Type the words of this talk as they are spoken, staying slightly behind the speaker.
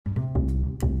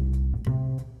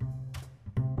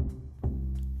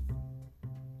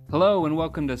Hello and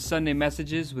welcome to Sunday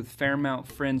Messages with Fairmount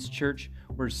Friends Church.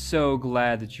 We're so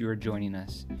glad that you are joining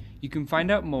us. You can find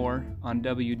out more on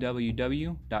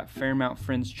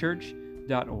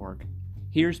www.fairmountfriendschurch.org.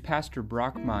 Here's Pastor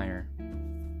Brock Meyer.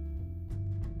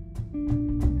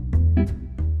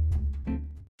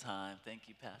 Thank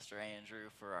you, Pastor Andrew,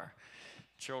 for our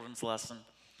children's lesson.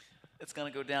 It's going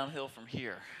to go downhill from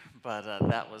here, but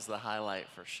that was the highlight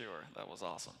for sure. That was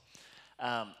awesome.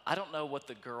 I don't know what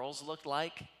the girls looked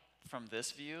like from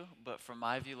this view, but from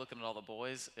my view, looking at all the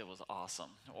boys, it was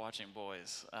awesome. Watching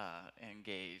boys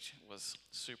engage was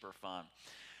super fun.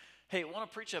 Hey, I want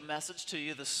to preach a message to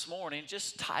you this morning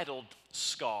just titled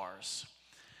Scars.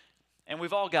 And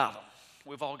we've all got them.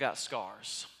 We've all got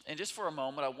scars. And just for a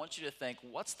moment, I want you to think,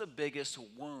 what's the biggest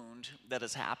wound that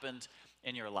has happened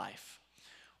in your life?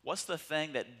 What's the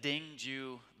thing that dinged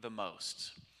you the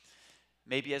most?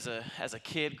 Maybe as a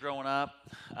kid growing up,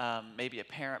 maybe a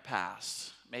parent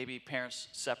passed, maybe parents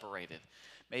separated,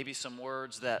 maybe some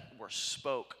words that were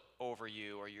spoke over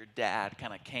you, or your dad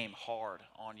kind of came hard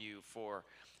on you for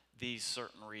these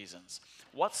certain reasons.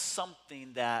 What's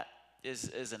something that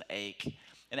is an ache?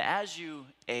 And as you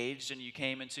aged and you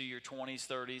came into your 20s,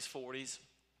 30s, 40s,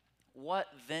 what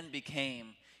then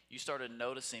became, you started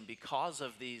noticing because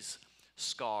of these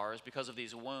scars, because of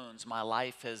these wounds, my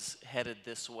life has headed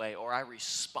this way, or I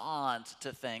respond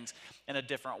to things in a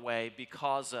different way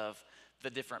because of the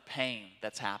different pain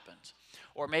that's happened.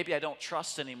 Or maybe I don't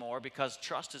trust anymore because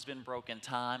trust has been broken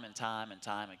time and time and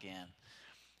time again.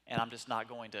 And I'm just not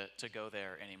going to go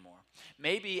there anymore.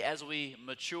 Maybe as we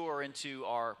mature into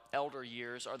our elder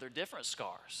years, are there different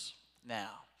scars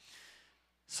now?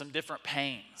 Some different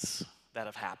pains that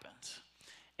have happened.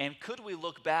 And could we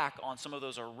look back on some of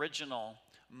those original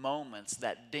moments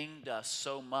that dinged us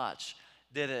so much?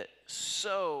 Did it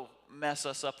so mess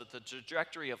us up that the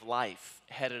trajectory of life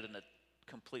headed in a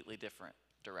completely different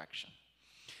direction?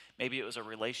 Maybe it was a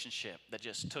relationship that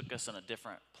just took us in a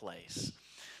different place.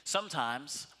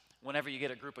 Sometimes, whenever you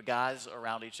get a group of guys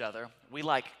around each other, we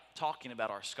like talking about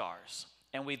our scars.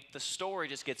 And the story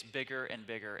just gets bigger and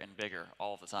bigger and bigger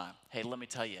all the time. Hey, let me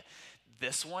tell you,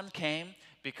 this one came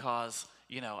because,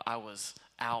 I was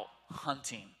out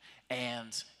hunting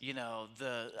and,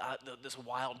 this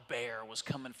wild bear was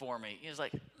coming for me. He was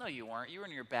like, no, you weren't. You were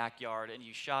in your backyard and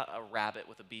you shot a rabbit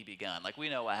with a BB gun. Like, we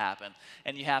know what happened.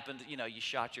 And you happened, you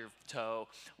shot your toe,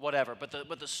 whatever. But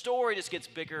the story just gets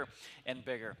bigger and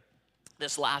bigger.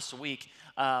 This last week,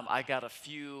 I got a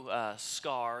few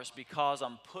scars because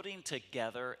I'm putting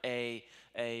together a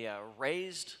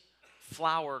raised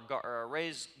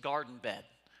raised garden bed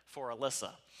for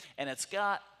Alyssa. And it's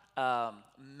got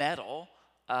metal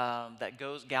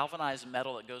galvanized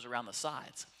metal that goes around the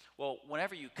sides. Well,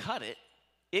 whenever you cut it,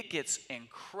 it gets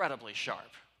incredibly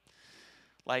sharp.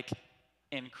 Like,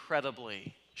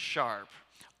 incredibly sharp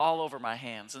all over my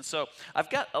hands. And so I've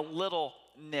got a little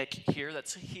nick here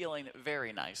that's healing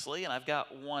very nicely, and I've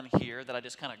got one here that I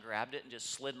just kind of grabbed it and just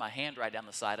slid my hand right down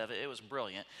the side of it. It was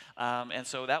brilliant. And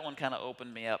so that one kind of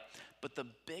opened me up. But the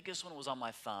biggest one was on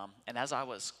my thumb, and as I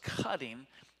was cutting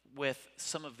with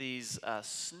some of these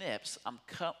snips, I'm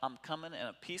coming, and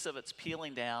a piece of it's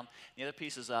peeling down, the other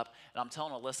piece is up, and I'm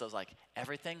telling Alyssa, I was like,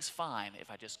 everything's fine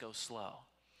if I just go slow.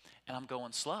 And I'm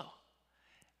going slow.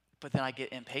 But then I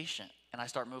get impatient, and I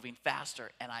start moving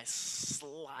faster, and I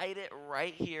slide it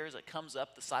right here as it comes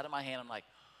up the side of my hand. I'm like,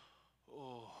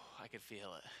 oh, I could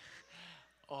feel it.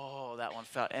 Oh, that one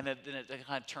felt, and then it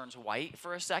kind of turns white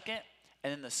for a second,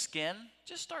 and then the skin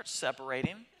just starts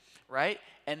separating, right?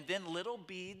 And then little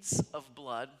beads of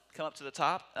blood come up to the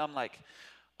top. And I'm like,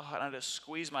 oh, and I just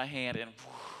squeeze my hand and it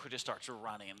just starts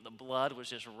running. The blood was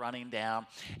just running down.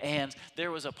 And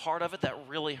there was a part of it that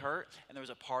really hurt, and there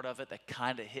was a part of it that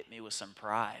kind of hit me with some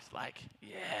pride. Like,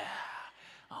 yeah,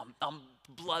 I'm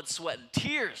blood, sweat, and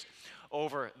tears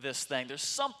over this thing. There's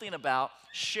something about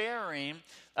sharing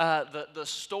the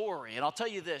story. And I'll tell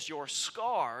you this, your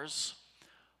scars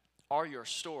are your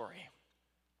story.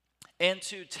 And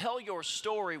to tell your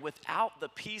story without the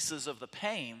pieces of the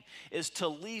pain is to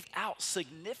leave out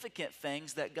significant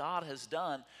things that God has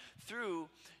done through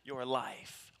your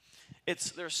life.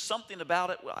 There's something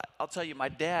about it. I'll tell you, my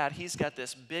dad, he's got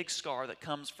this big scar that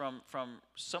comes from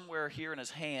somewhere here in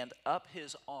his hand up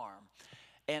his arm.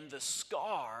 And the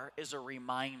scar is a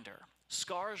reminder.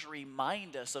 Scars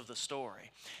remind us of the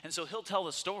story. And so he'll tell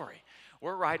the story.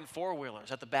 We're riding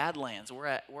four-wheelers at the Badlands. We're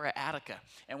at Attica,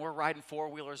 and we're riding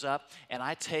four-wheelers up, and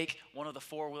I take one of the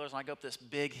four-wheelers, and I go up this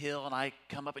big hill, and I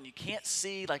come up, and you can't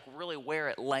see, like, really where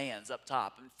it lands up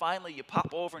top. And finally, you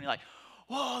pop over, and you're like,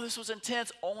 whoa, this was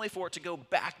intense, only for it to go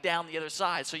back down the other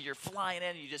side. So you're flying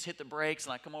in, you just hit the brakes,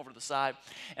 and I come over to the side,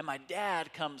 and my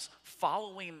dad comes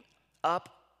following up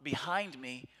behind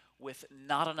me with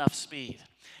not enough speed.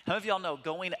 How many of y'all know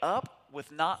going up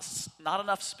with not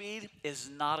enough speed is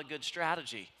not a good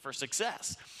strategy for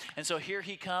success? And so here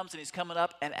he comes, and he's coming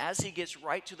up, and as he gets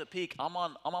right to the peak, I'm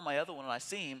on my other one, and I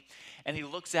see him, and he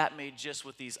looks at me just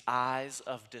with these eyes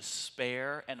of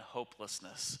despair and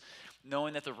hopelessness,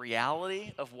 knowing that the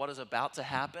reality of what is about to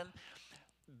happen,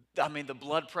 I mean, the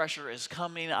blood pressure is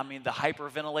coming. I mean, the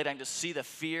hyperventilating. I can just see the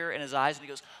fear in his eyes, and he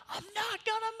goes, I'm not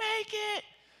going to make it.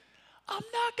 I'm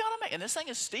not going to make it. And this thing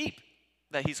is steep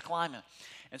that he's climbing.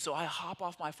 And so I hop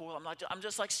off my four-wheel. I'm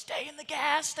just like, stay in the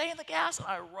gas. And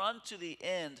I run to the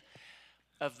end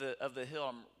of the hill.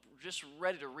 I'm just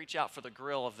ready to reach out for the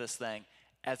grill of this thing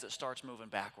as it starts moving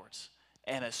backwards.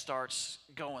 And it starts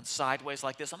going sideways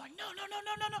like this. I'm like, no.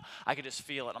 I could just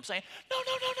feel it. I'm saying, no.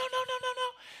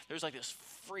 There's like this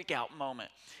freak out moment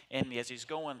in me as he's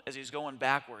going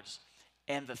backwards.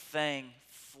 And the thing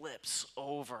flips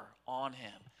over on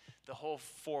him. The whole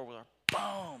four-wheeler,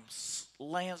 boom,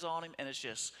 lands on him. And it's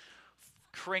just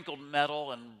crinkled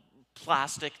metal and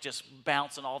plastic just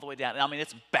bouncing all the way down. I mean,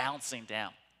 it's bouncing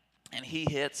down. And he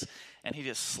hits, and he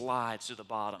just slides to the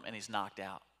bottom, and he's knocked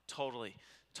out. Totally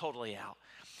out.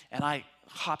 And I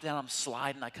hop down, I'm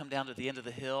sliding, I come down to the end of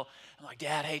the hill. I'm like,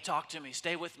 Dad, hey, talk to me,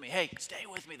 stay with me. Hey, stay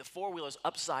with me. The four-wheeler's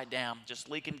upside down, just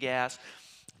leaking gas.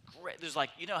 There's like,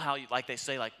 you know how like they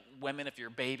say like women, if your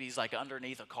baby's like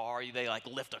underneath a car, they like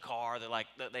lift a car,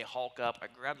 they hulk up. I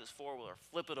grab this four-wheeler,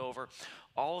 flip it over.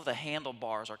 All of the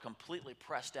handlebars are completely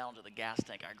pressed down to the gas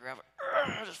tank. I grab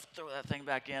it, just throw that thing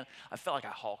back in. I felt like I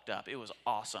hulked up. It was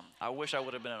awesome. I wish I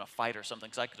would have been in a fight or something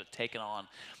because I could have taken on.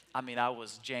 I mean, I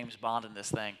was James Bond in this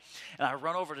thing. And I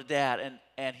run over to Dad,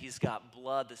 and he's got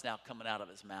blood that's now coming out of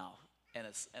his mouth. And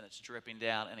it's dripping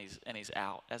down, and he's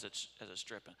out as it's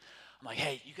dripping. I'm like,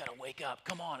 hey, you got to wake up.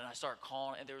 Come on. And I start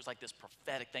calling, and there was like this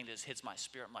prophetic thing that just hits my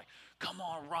spirit. I'm like, come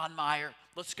on, Ron Meyer.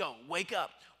 Let's go. Wake up.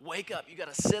 You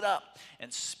got to sit up.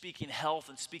 And speaking health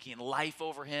and speaking life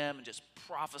over him and just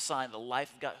prophesying the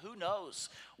life of God. Who knows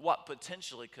what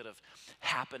potentially could have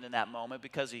happened in that moment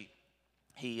because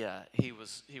he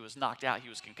was knocked out. He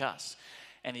was concussed.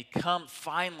 And he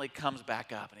finally comes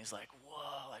back up, and he's like,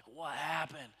 whoa, like what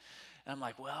happened? And I'm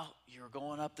like, well, you were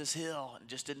going up this hill and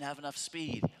just didn't have enough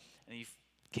speed. And he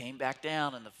came back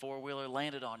down, and the four-wheeler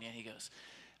landed on you. And he goes,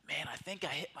 man, I think I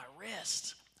hit my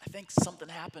wrist. I think something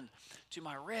happened to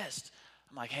my wrist.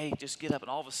 I'm like, hey, just get up. And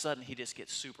all of a sudden, he just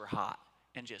gets super hot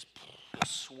and just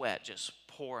sweat just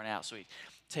pouring out. So he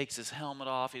takes his helmet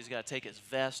off. He's got to take his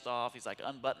vest off. He's like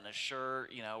unbuttoning his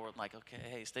shirt. You know, we're like, okay,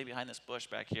 hey, stay behind this bush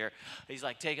back here. He's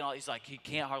like he's like, he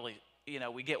can't hardly,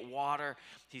 we get water.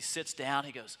 He sits down.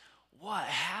 He goes, what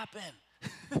happened?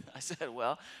 I said,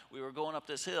 well, we were going up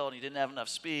this hill, and he didn't have enough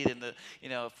speed, and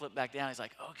flipped back down. He's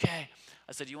like, okay.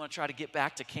 I said, you want to try to get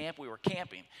back to camp? We were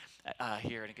camping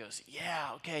here. And he goes, yeah,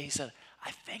 okay. He said,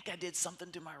 I think I did something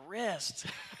to my wrist.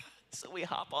 So we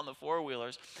hop on the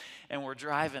four-wheelers, and we're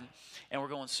driving, and we're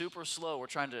going super slow. We're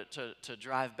trying to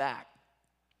drive back.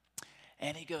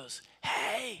 And he goes,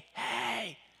 hey,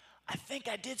 I think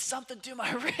I did something to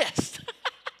my wrist.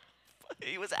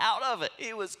 He was out of it.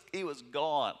 He was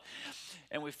gone.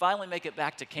 And we finally make it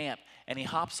back to camp, and he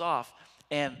hops off,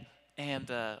 and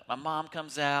my mom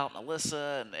comes out, and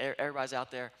Alyssa, and everybody's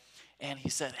out there, and he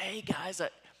said, hey, guys,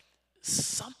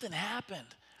 something happened.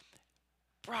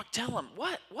 Brock, tell him,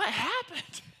 what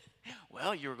happened?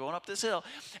 Well, you were going up this hill.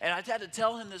 And I had to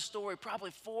tell him this story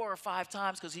probably 4 or 5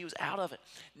 times because he was out of it.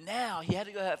 Now, he had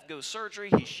to have to go surgery.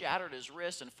 He shattered his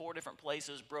wrist in 4 different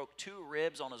places, broke 2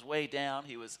 ribs on his way down.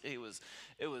 It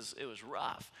was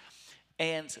rough.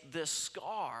 And this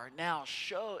scar now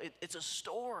it's a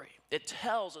story. It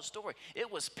tells a story.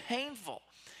 It was painful.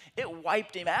 It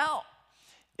wiped him out.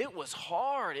 It was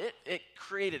hard. It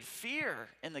created fear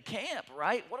in the camp,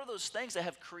 right? What are those things that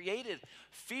have created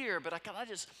fear? But can I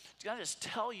just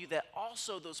tell you that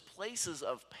also those places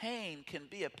of pain can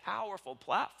be a powerful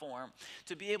platform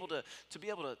to be able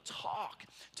to talk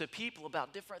to people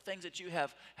about different things that you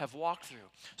have walked through.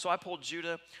 So I pulled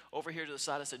Judah over here to the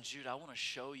side. I said, Judah, I want to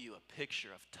show you a picture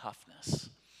of toughness.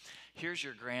 Here's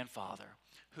your grandfather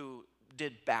who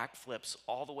did backflips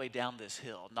all the way down this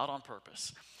hill, not on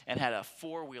purpose, and had a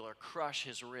four-wheeler crush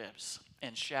his ribs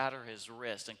and shatter his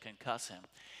wrist and concuss him.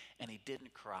 And he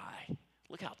didn't cry.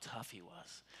 Look how tough he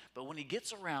was. But when he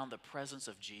gets around the presence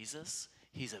of Jesus,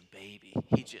 he's a baby.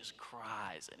 He just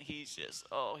cries, and he's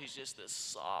just this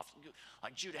soft.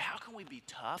 Like, Judah, how can we be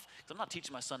tough? Because I'm not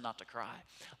teaching my son not to cry.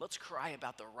 Let's cry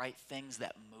about the right things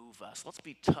that move us. Let's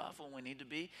be tough when we need to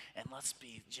be, and let's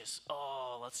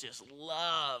just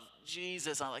love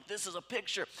Jesus. I'm like, this is a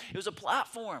picture. It was a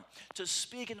platform to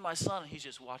speak into my son, and he's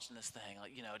just watching this thing.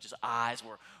 Like, just eyes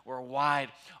were wide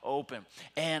open.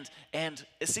 And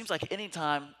it seems like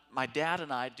anytime my dad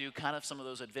and I do kind of some of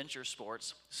those adventure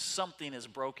sports, something is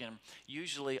broken,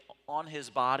 usually on his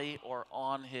body or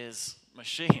on his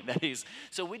machine.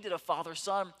 So we did a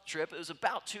father-son trip. It was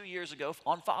about 2 years ago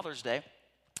on Father's Day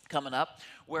coming up,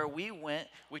 where we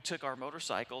took our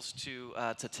motorcycles to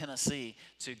Tennessee,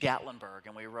 to Gatlinburg,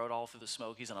 and we rode all through the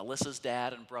Smokies, and Alyssa's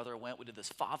dad and brother went. We did this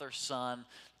father-son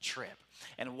trip.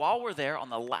 And while we're there, on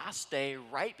the last day,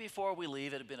 right before we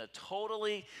leave, it had been a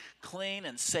totally clean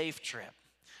and safe trip.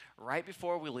 Right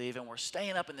before we leave, and we're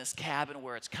staying up in this cabin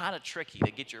where it's kind of tricky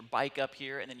to get your bike up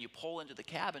here, and then you pull into the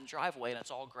cabin driveway, and it's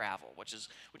all gravel, which is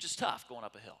tough going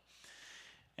up a hill.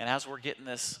 And as we're getting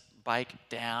this bike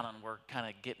down and we're kind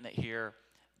of getting it here,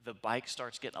 the bike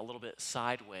starts getting a little bit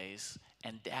sideways,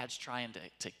 and Dad's trying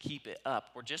to keep it up.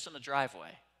 We're just in the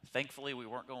driveway. Thankfully, we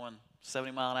weren't going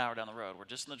 70 mile an hour down the road. We're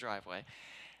just in the driveway,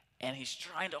 and he's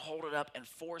trying to hold it up and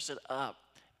force it up.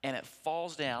 And it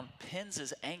falls down, pins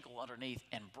his ankle underneath,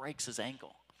 and breaks his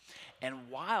ankle. And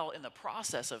while in the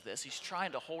process of this, he's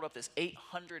trying to hold up this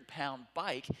 800-pound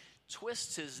bike,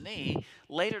 twists his knee,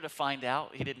 later to find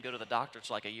out, he didn't go to the doctor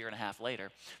until like a year and a half later,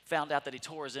 found out that he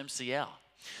tore his MCL.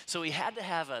 So he had to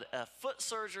have a foot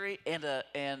surgery and a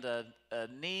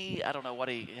knee. I don't know what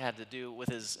he had to do with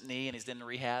his knee, and he's in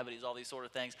rehab, and he's all these sort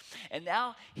of things. And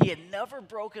now he had never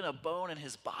broken a bone in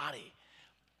his body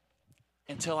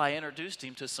until I introduced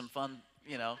him to some fun,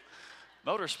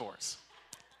 motorsports.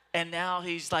 And now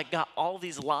he's like got all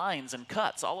these lines and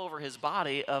cuts all over his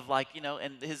body of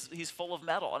and he's full of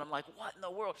metal. And I'm like, what in the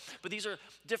world? But these are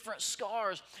different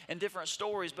scars and different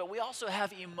stories. But we also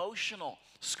have emotional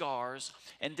scars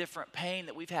and different pain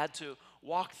that we've had to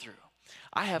walk through.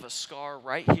 I have a scar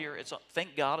right here.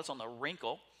 Thank God it's on the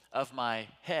wrinkle of my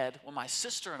head. When my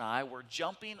sister and I were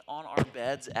jumping on our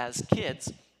beds as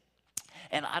kids,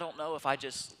 and I don't know if I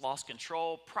just lost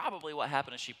control. Probably what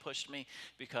happened is she pushed me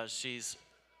because she's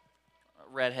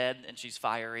a redhead and she's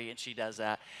fiery and she does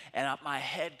that. And my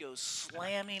head goes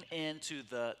slamming into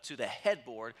the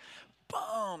headboard.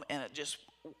 Boom! And it just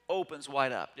opens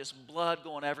wide up. Just blood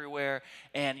going everywhere.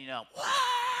 And, wah!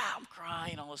 I'm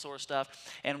crying, all this sort of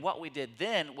stuff. And what we did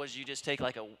then was you just take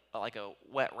like a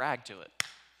wet rag to it.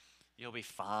 You'll be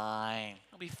fine.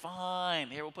 You'll be fine.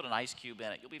 Here, we'll put an ice cube in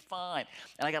it. You'll be fine.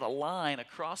 And I got a line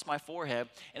across my forehead,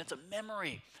 and it's a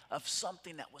memory of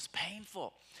something that was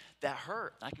painful, that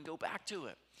hurt. I can go back to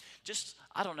it. Just,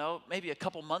 I don't know, maybe a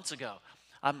couple months ago,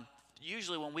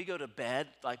 usually when we go to bed,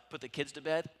 like put the kids to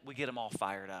bed, we get them all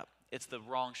fired up. It's the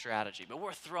wrong strategy. But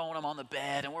we're throwing them on the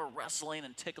bed, and we're wrestling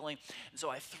and tickling. And so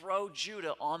I throw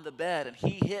Judah on the bed, and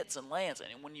he hits and lands.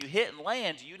 And when you hit and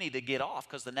land, you need to get off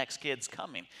because the next kid's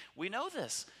coming. We know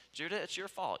this. Judah, it's your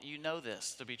fault. You know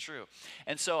this to be true.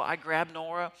 And so I grab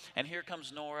Nora, and here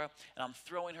comes Nora, and I'm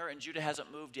throwing her, and Judah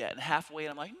hasn't moved yet. And halfway,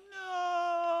 I'm like,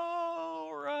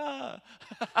 Nora.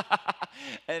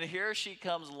 And here she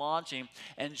comes launching,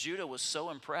 and Judah was so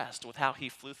impressed with how he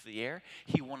flew through the air,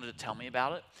 he wanted to tell me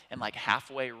about it, and like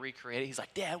halfway recreate it. He's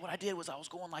like, Dad, what I did was I was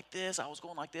going like this,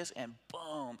 and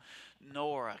boom,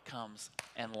 Nora comes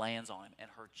and lands on him, and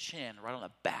her chin right on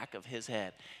the back of his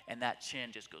head, and that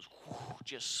chin just goes, whoosh,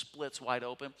 just splits wide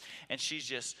open, and she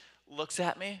just looks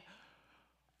at me.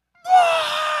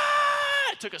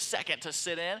 It took a second to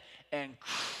sit in, and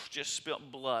just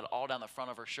spilt blood all down the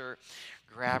front of her shirt.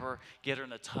 Grab her, get her in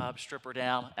the tub, strip her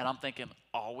down, and I'm thinking,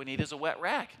 all we need is a wet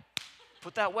rag.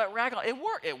 Put that wet rag on. It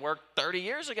worked. It worked 30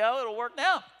 years ago. It'll work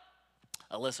now.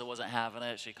 Alyssa wasn't having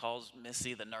it. She calls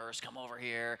Missy, the nurse, come over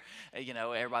here.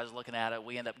 Everybody's looking at it.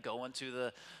 We end up going to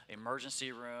the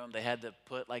emergency room. They had to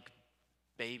put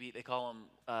they call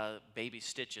them baby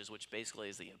stitches, which basically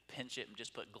is you pinch it and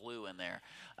just put glue in there.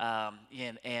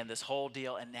 And this whole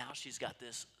deal. And now she's got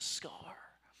this scar.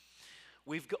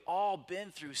 We've all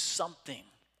been through something.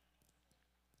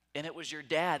 And it was your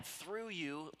dad threw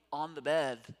you on the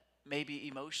bed, maybe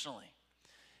emotionally,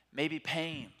 maybe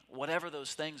pain, whatever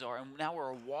those things are. And now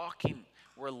we're walking,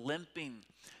 we're limping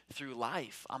through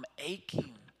life. I'm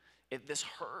aching. This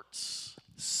hurts.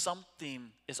 Something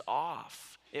is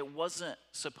off. It wasn't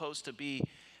supposed to be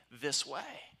this way.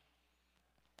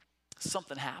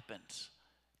 Something happened.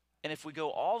 And if we go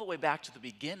all the way back to the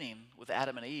beginning with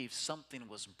Adam and Eve, something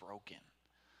was broken.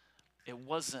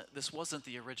 this wasn't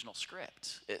the original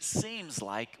script. It seems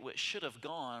like it should have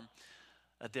gone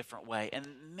a different way. And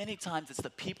many times it's the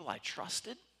people I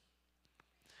trusted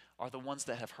are the ones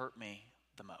that have hurt me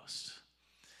the most.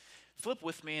 Flip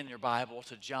with me in your Bible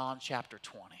to John chapter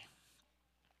 20.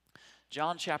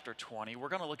 John chapter 20, we're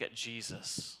going to look at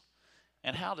Jesus.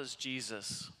 And how does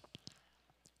Jesus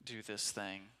do this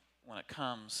thing when it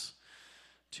comes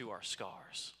to our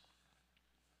scars?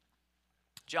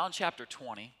 John chapter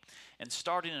 20, and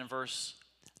starting in verse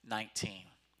 19.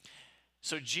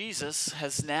 So Jesus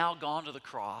has now gone to the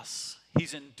cross.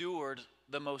 He's endured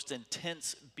the most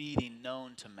intense beating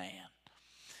known to man.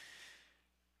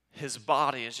 His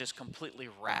body is just completely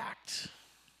racked.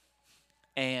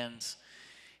 And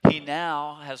he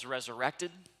now has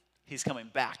resurrected. He's coming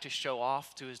back to show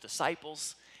off to his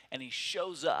disciples. And he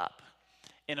shows up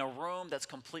in a room that's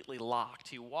completely locked.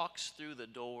 He walks through the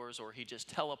doors, or he just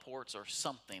teleports or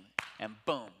something. And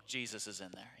boom, Jesus is in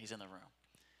there. He's in the room.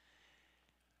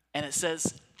 And it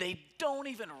says they don't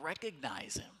even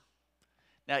recognize him.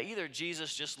 Now, either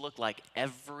Jesus just looked like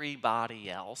everybody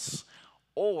else,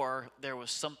 or there was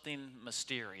something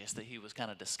mysterious that he was kind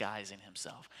of disguising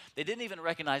himself. They didn't even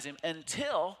recognize him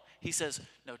until he says,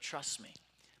 no, trust me.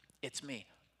 It's me.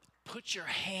 Put your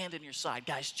hand in your side.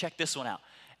 Guys, check this one out.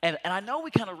 And I know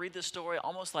we kind of read this story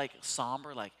almost like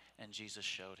somber, like, and Jesus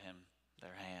showed him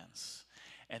their hands.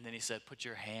 And then he said, put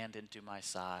your hand into my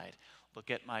side.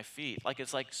 Look at my feet. Like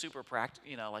it's like super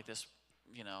practical, like this,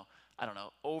 I don't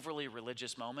know, overly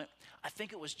religious moment. I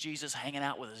think it was Jesus hanging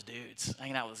out with his dudes,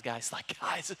 hanging out with his guys. Like,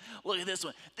 guys, look at this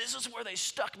one. This is where they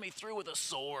stuck me through with a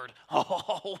sword.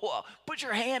 Oh, whoa. Put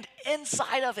your hand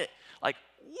inside of it. Like,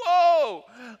 whoa.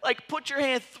 Like, put your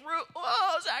hand through.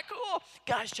 Whoa, is that cool?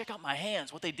 Guys, check out my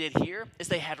hands. What they did here is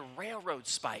they had railroad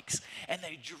spikes, and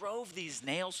they drove these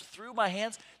nails through my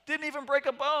hands. Didn't even break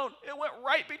a bone. It went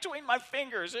right between my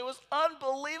fingers. It was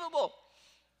unbelievable.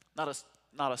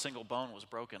 Not a single bone was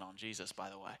broken on Jesus, by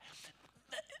the way.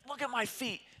 Look at my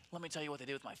feet. Let me tell you what they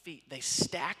did with my feet. They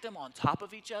stacked them on top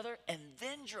of each other and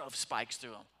then drove spikes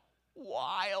through them.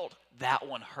 Wild. That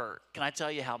one hurt. Can I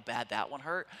tell you how bad that one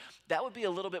hurt? That would be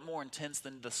a little bit more intense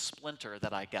than the splinter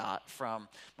that I got from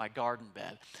my garden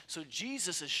bed. So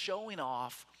Jesus is showing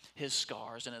off his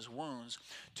scars and his wounds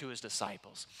to his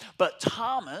disciples. But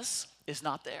Thomas is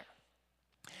not there.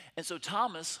 And so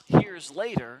Thomas hears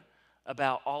later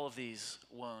about all of these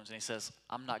wounds, and he says,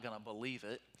 I'm not going to believe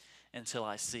it until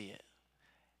I see it.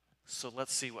 So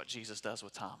let's see what Jesus does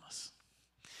with Thomas.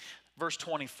 Verse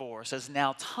 24 says,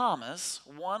 now Thomas,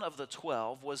 one of the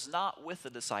 12, was not with the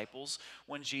disciples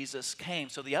when Jesus came.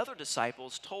 So the other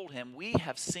disciples told him, we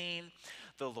have seen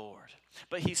the Lord.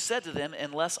 But he said to them,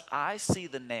 unless I see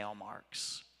the nail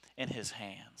marks in his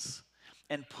hands,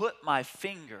 and put my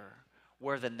finger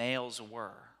where the nails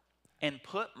were, and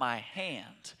put my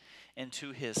hand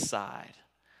into his side,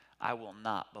 I will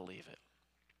not believe it.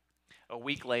 A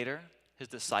week later, his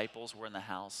disciples were in the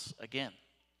house again.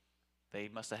 They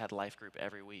must have had life group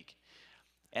every week.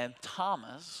 And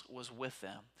Thomas was with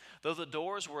them. Though the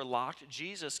doors were locked,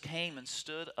 Jesus came and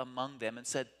stood among them and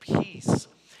said, peace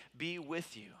be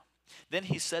with you. Then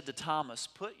he said to Thomas,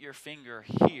 put your finger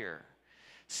here.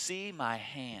 See my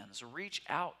hands. Reach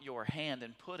out your hand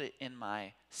and put it in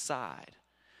my side.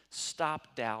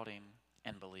 Stop doubting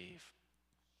and believe.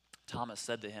 Thomas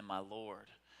said to him, my Lord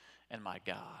and my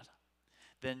God.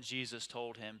 Then Jesus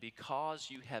told him, because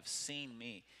you have seen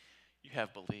me, you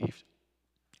have believed.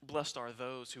 Blessed are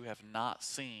those who have not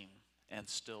seen and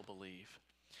still believe.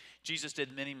 Jesus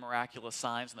did many miraculous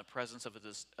signs in the presence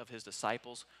of his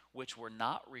disciples, which were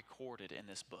not recorded in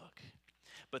this book.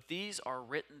 But these are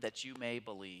written that you may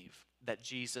believe that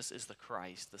Jesus is the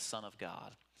Christ, the Son of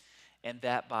God, and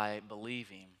that by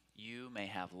believing you may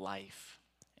have life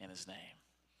in his name.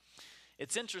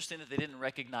 It's interesting that they didn't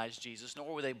recognize Jesus,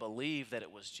 nor would they believe that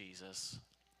it was Jesus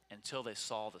until they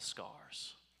saw the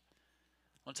scars.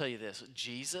 I want to tell you this,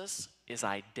 Jesus is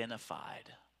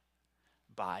identified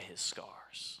by his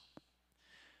scars.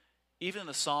 Even in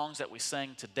the songs that we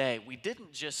sang today, we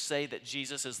didn't just say that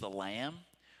Jesus is the Lamb.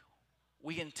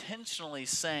 We intentionally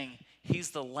sang,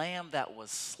 he's the Lamb that was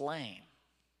slain.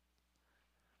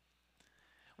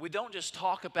 We don't just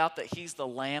talk about that he's the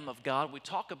Lamb of God. We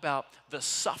talk about the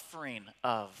suffering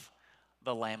of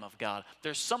the Lamb of God.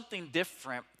 There's something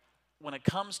different when it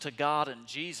comes to God and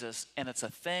Jesus, and it's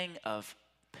a thing of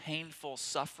painful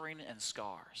suffering and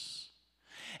scars.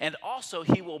 And also,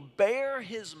 he will bear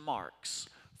his marks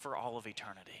for all of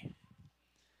eternity.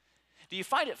 Do you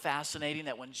find it fascinating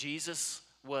that when Jesus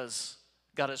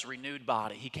got his renewed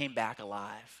body, he came back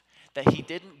alive, that he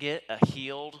didn't get a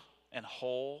healed and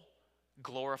whole,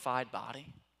 glorified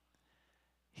body?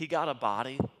 he got a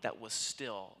body that was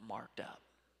still marked up,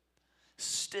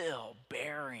 still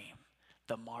bearing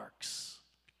the marks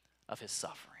of his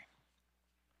suffering.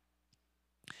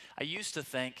 I used to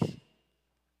think,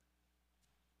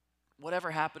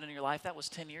 whatever happened in your life, that was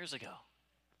 10 years ago.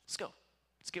 Let's go.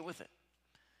 Let's get with it.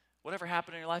 Whatever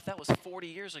happened in your life, that was 40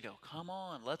 years ago. Come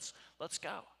on, let's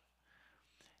go.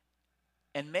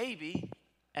 And maybe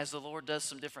as the Lord does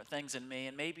some different things in me,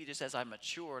 and maybe just as I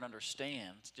mature and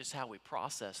understand just how we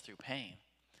process through pain,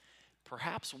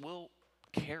 perhaps we'll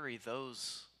carry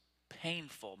those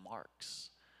painful marks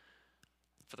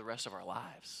for the rest of our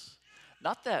lives.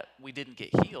 Not that we didn't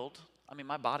get healed. I mean,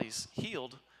 my body's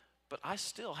healed, but I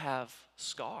still have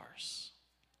scars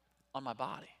on my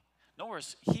body.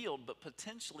 Nora's healed, but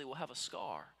potentially will have a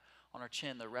scar on her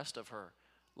chin the rest of her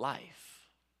life.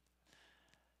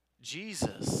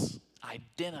 Jesus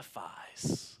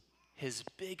identifies his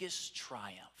biggest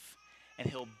triumph, and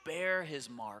he'll bear his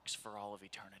marks for all of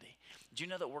eternity. Do you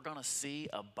know that we're going to see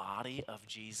a body of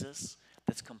Jesus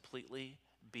that's completely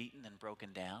beaten and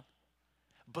broken down,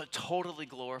 but totally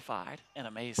glorified and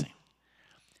amazing?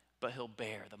 But he'll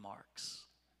bear the marks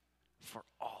for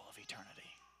all of eternity.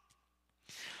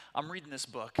 I'm reading this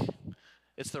book.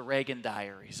 It's the Reagan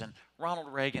Diaries, and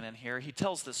Ronald Reagan in here, he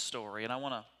tells this story, and I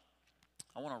want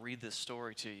to read this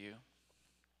story to you.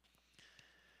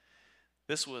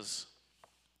 This was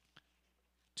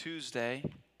Tuesday,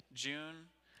 June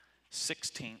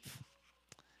 16th,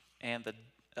 and it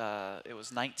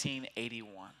was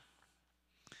 1981.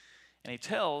 And he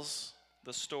tells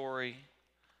the story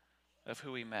of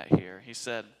who he met here. He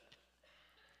said,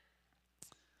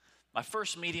 "My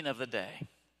first meeting of the day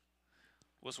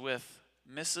was with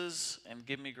Mrs., and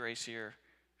give me grace here,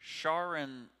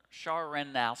 Sharanowski.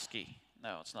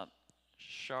 No, it's not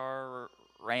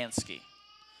Sharansky.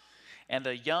 And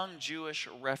a young Jewish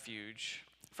refuge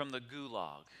from the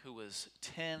Gulag who was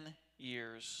 10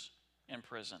 years in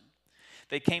prison.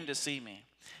 They came to see me.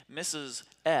 Mrs.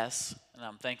 S., and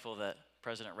I'm thankful that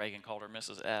President Reagan called her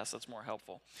Mrs. S., that's more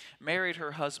helpful, married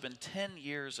her husband 10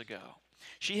 years ago.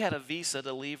 She had a visa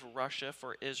to leave Russia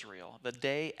for Israel the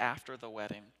day after the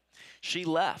wedding. She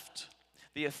left.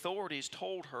 The authorities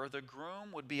told her the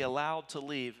groom would be allowed to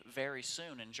leave very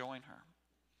soon and join her.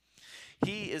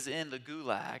 He is in the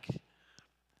Gulag,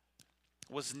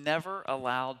 was never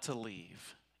allowed to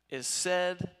leave, is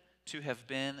said to have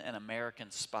been an American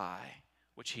spy,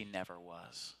 which he never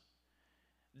was.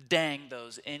 Dang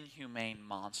those inhumane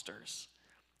monsters.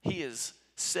 He is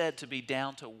said to be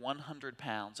down to 100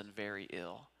 pounds and very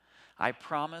ill. I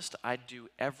promised I'd do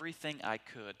everything I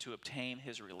could to obtain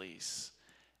his release,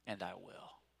 and I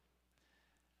will."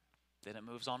 Then it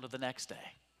moves on to the next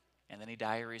day. And then he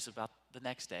diaries about the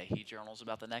next day. He journals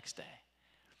about the next day.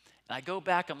 And I go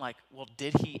back, I'm like, well,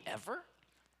 did he ever?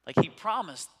 Like, he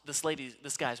promised this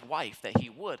guy's wife that he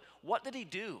would. What did he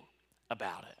do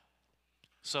about it?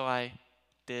 So I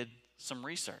did some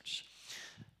research.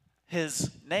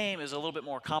 His name is a little bit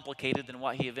more complicated than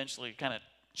what he eventually kind of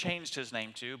changed his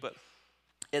name to, but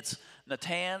it's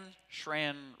Natan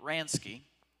Sharansky.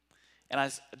 And I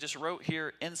just wrote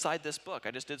here inside this book,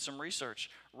 I just did some research.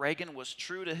 Reagan was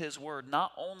true to his word.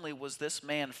 Not only was this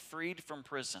man freed from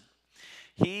prison,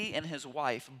 he and his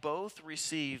wife both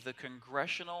received the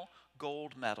Congressional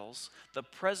Gold Medals, the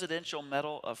Presidential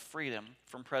Medal of Freedom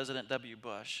from President W.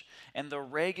 Bush, and the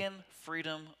Reagan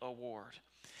Freedom Award.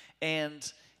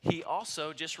 And he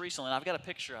also, just recently, and I've got a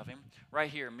picture of him right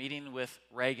here, meeting with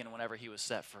Reagan whenever he was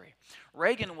set free.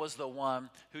 Reagan was the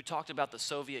one who talked about the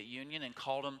Soviet Union and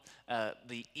called him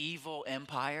the evil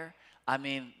empire. I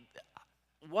mean,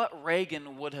 what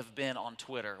Reagan would have been on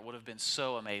Twitter would have been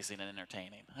so amazing and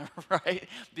entertaining, right?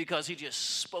 Because he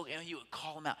just spoke, and he would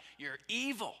call him out. You're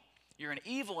evil. You're an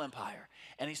evil empire.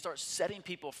 And he starts setting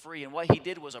people free. And what he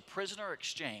did was a prisoner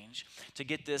exchange to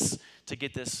get this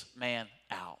man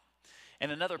out.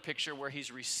 And another picture where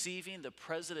he's receiving the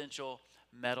Presidential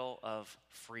Medal of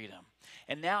Freedom.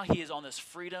 And now he is on this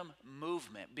freedom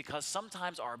movement, because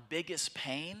sometimes our biggest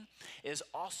pain is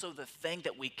also the thing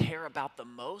that we care about the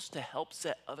most to help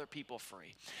set other people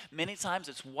free. Many times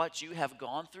it's what you have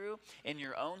gone through in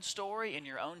your own story, in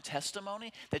your own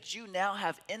testimony, that you now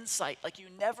have insight like you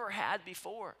never had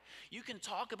before. You can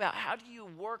talk about, how do you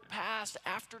work past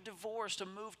after divorce to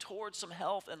move towards some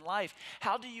health in life?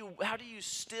 How do you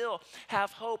still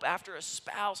have hope after a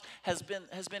spouse has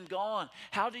been gone?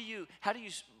 How do you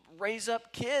raise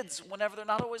up kids whenever they're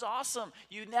not always awesome?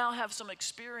 You now have some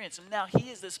experience, and now he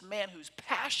is this man who's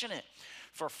passionate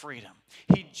for freedom.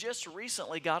 He just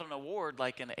recently got an award,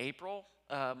 like in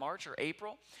March or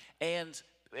April, and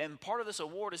And part of this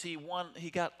award is he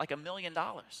got like $1 million,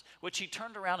 which he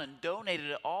turned around and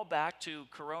donated it all back to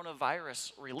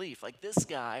coronavirus relief. Like, this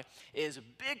guy is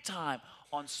big time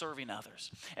on serving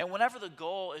others. And whenever the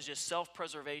goal is just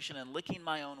self-preservation and licking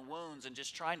my own wounds and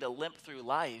just trying to limp through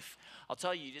life, I'll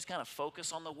tell you, you just kind of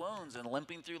focus on the wounds and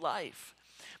limping through life.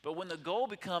 But when the goal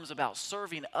becomes about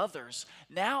serving others,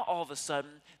 now all of a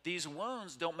sudden, these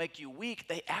wounds don't make you weak.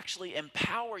 They actually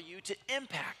empower you to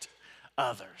impact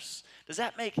others. Does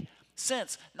that make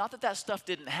sense? Not that stuff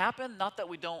didn't happen, not that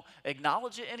we don't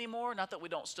acknowledge it anymore, not that we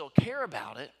don't still care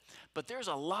about it, but there's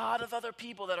a lot of other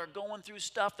people that are going through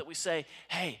stuff that we say,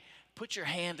 hey, put your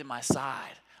hand in my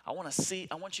side. I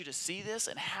want you to see this,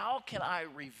 and how can I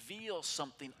reveal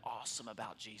something awesome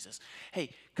about Jesus? Hey,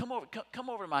 come over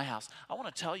to my house. I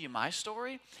want to tell you my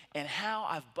story and how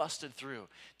I've busted through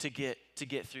to get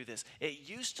through this. It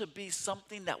used to be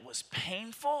something that was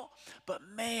painful, but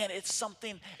man, it's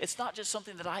not just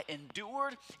something that I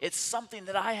endured, it's something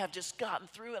that I have just gotten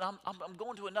through, and I'm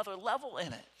going to another level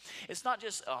in it. It's not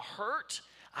just a hurt.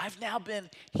 I've now been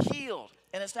healed,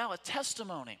 and it's now a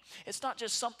testimony. It's not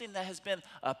just something that has been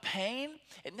a pain.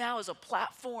 It now is a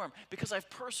platform because I've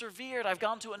persevered. I've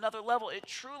gone to another level. It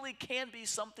truly can be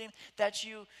something that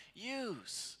you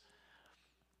use.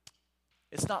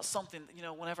 It's not something,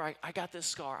 whenever I got this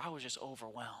scar, I was just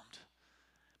overwhelmed.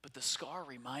 But the scar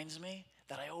reminds me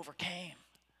that I overcame.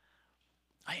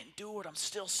 I endured. I'm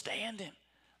still standing.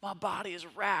 My body is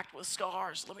racked with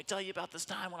scars. Let me tell you about this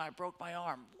time when I broke my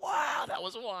arm. Wow, that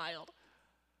was wild.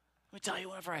 Let me tell you,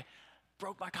 whenever I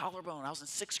broke my collarbone, I was in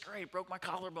 6th grade, broke my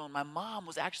collarbone. My mom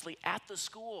was actually at the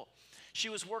school. She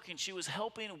was working. She was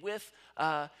helping with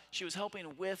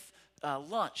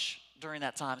lunch during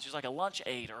that time. She was like a lunch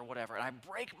aide or whatever. And I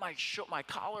break my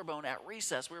collarbone at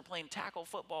recess. We were playing tackle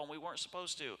football, and we weren't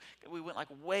supposed to. We went like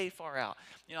way far out.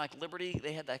 Like Liberty,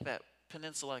 they had like that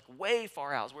peninsula, like way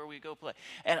far out is where we go play.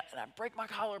 And I break my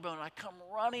collarbone, and I come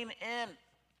running in.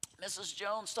 Mrs.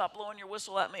 Jones, stop blowing your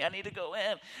whistle at me. I need to go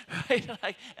in.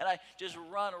 Right? And I just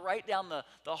run right down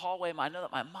the hallway. I know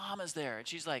that my mom is there. And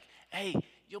she's like, hey,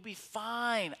 you'll be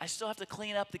fine. I still have to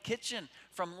clean up the kitchen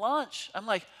from lunch. I'm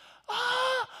like,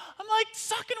 I'm like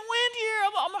sucking wind here.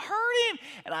 I'm hurting.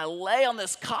 And I lay on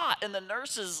this cot in the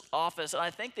nurse's office, and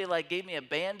I think they like gave me a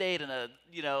Band-Aid and a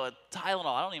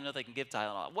Tylenol. I don't even know if they can give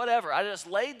Tylenol. Whatever. I just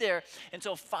laid there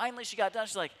until finally she got done.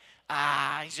 She's like,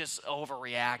 he's just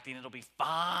overreacting. It'll be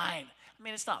fine. I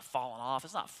mean, it's not falling off.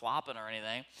 It's not flopping or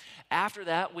anything. After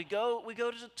that, we go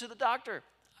to the doctor.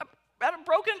 I had a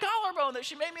broken collarbone that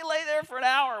she made me lay there for an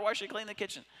hour while she cleaned the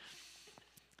kitchen.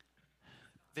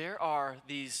 There are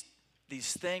these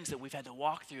things that we've had to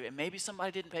walk through, and maybe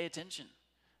somebody didn't pay attention.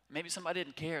 Maybe somebody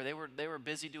didn't care. They were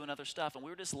busy doing other stuff, and we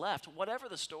were just left. Whatever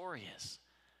the story is,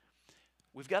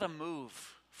 we've got to move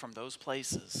from those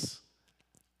places.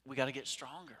 We got to get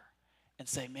stronger and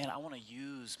say, man, I want to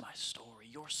use my story.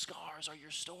 Your scars are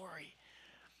your story.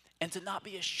 And to not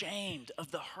be ashamed of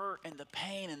the hurt and the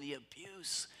pain and the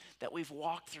abuse that we've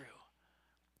walked through.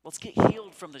 Let's get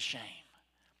healed from the shame.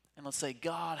 And let's say,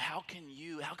 God, how can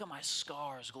my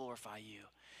scars glorify you?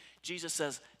 Jesus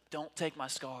says, don't take my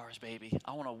scars, baby.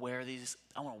 I want to wear these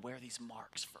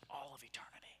marks for all of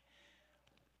eternity.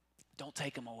 Don't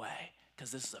take them away,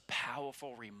 because this is a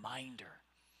powerful reminder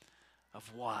of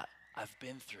what I've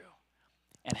been through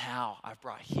and how I've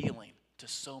brought healing to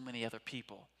so many other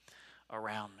people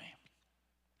around me.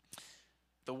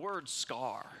 The word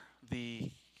scar,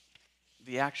 the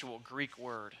actual Greek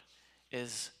word,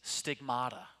 is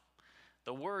stigmata.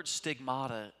 The word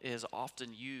stigmata is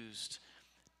often used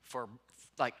for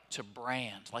to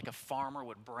brand, like a farmer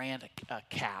would brand a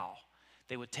cow.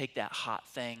 They would take that hot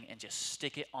thing and just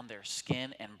stick it on their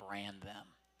skin and brand them.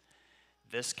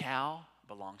 This cow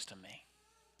belongs to me.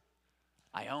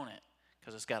 I own it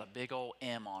because it's got a big old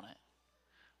M on it.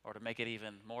 Or to make it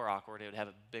even more awkward, it would have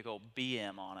a big old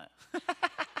BM on it.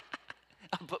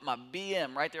 I put my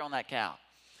BM right there on that cow.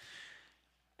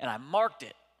 And I marked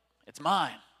it. It's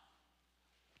mine.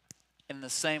 In the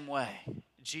same way,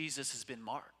 Jesus has been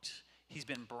marked. He's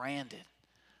been branded.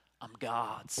 I'm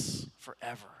God's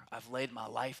forever. I've laid my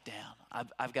life down.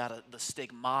 I've got the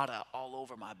stigmata all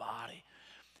over my body.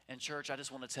 And church, I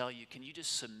just want to tell you, can you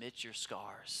just submit your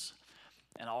scars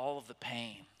and all of the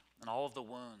pain and all of the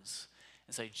wounds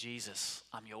and say, Jesus,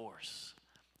 I'm yours.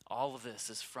 All of this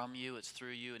is from you, it's through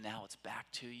you, and now it's back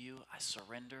to you. I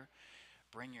surrender.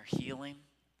 Bring your healing.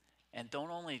 And don't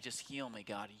only just heal me,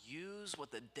 God. Use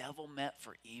what the devil meant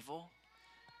for evil.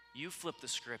 You flip the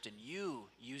script and you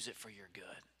use it for your good.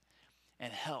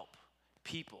 And help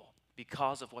people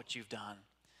because of what you've done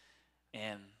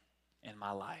in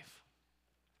my life.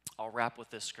 I'll wrap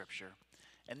with this scripture.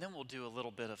 And then we'll do a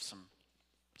little bit of some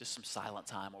silent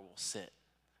time where we'll sit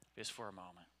just for a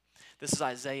moment. This is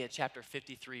Isaiah chapter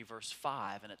 53, verse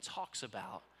 5, and it talks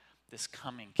about this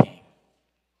coming king.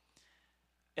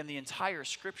 In the entire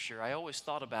scripture, I always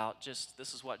thought about just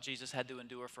this is what Jesus had to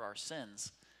endure for our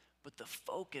sins, but the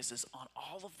focus is on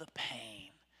all of the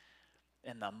pain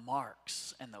and the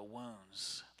marks and the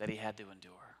wounds that he had to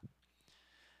endure.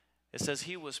 It says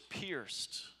he was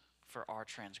pierced for our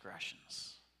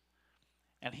transgressions,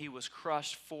 and he was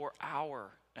crushed for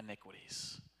our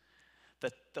iniquities.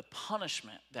 The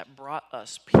punishment that brought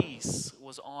us peace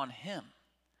was on him,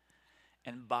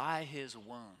 and by his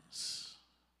wounds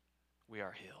we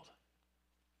are healed.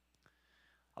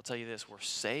 I'll tell you this, we're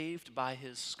saved by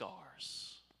his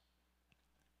scars,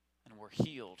 and we're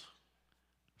healed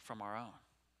from our own.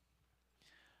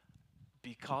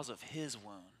 Because of his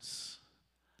wounds,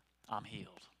 I'm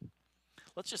healed.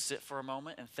 Let's just sit for a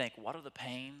moment and think, what are the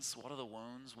pains, what are the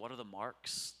wounds, what are the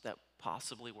marks that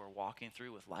possibly we're walking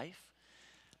through with life?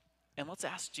 And let's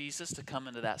ask Jesus to come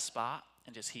into that spot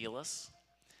and just heal us.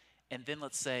 And then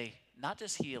let's say, not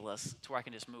just heal us to where I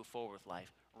can just move forward with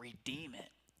life, redeem it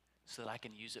so that I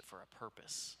can use it for a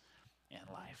purpose in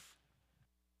life.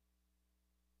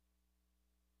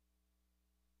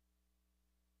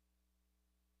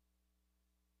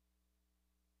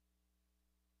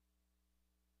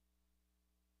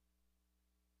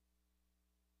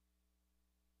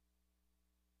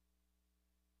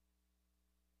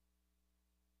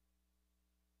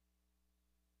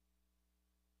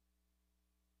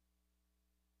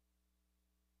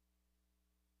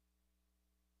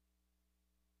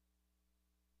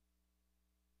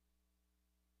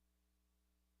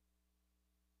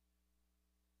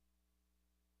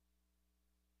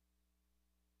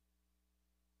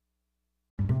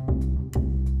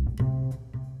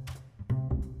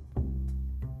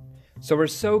 So we're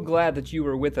so glad that you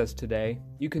were with us today.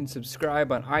 You can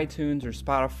subscribe on iTunes or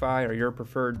Spotify or your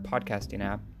preferred podcasting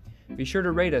app. Be sure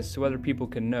to rate us so other people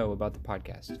can know about the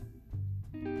podcast.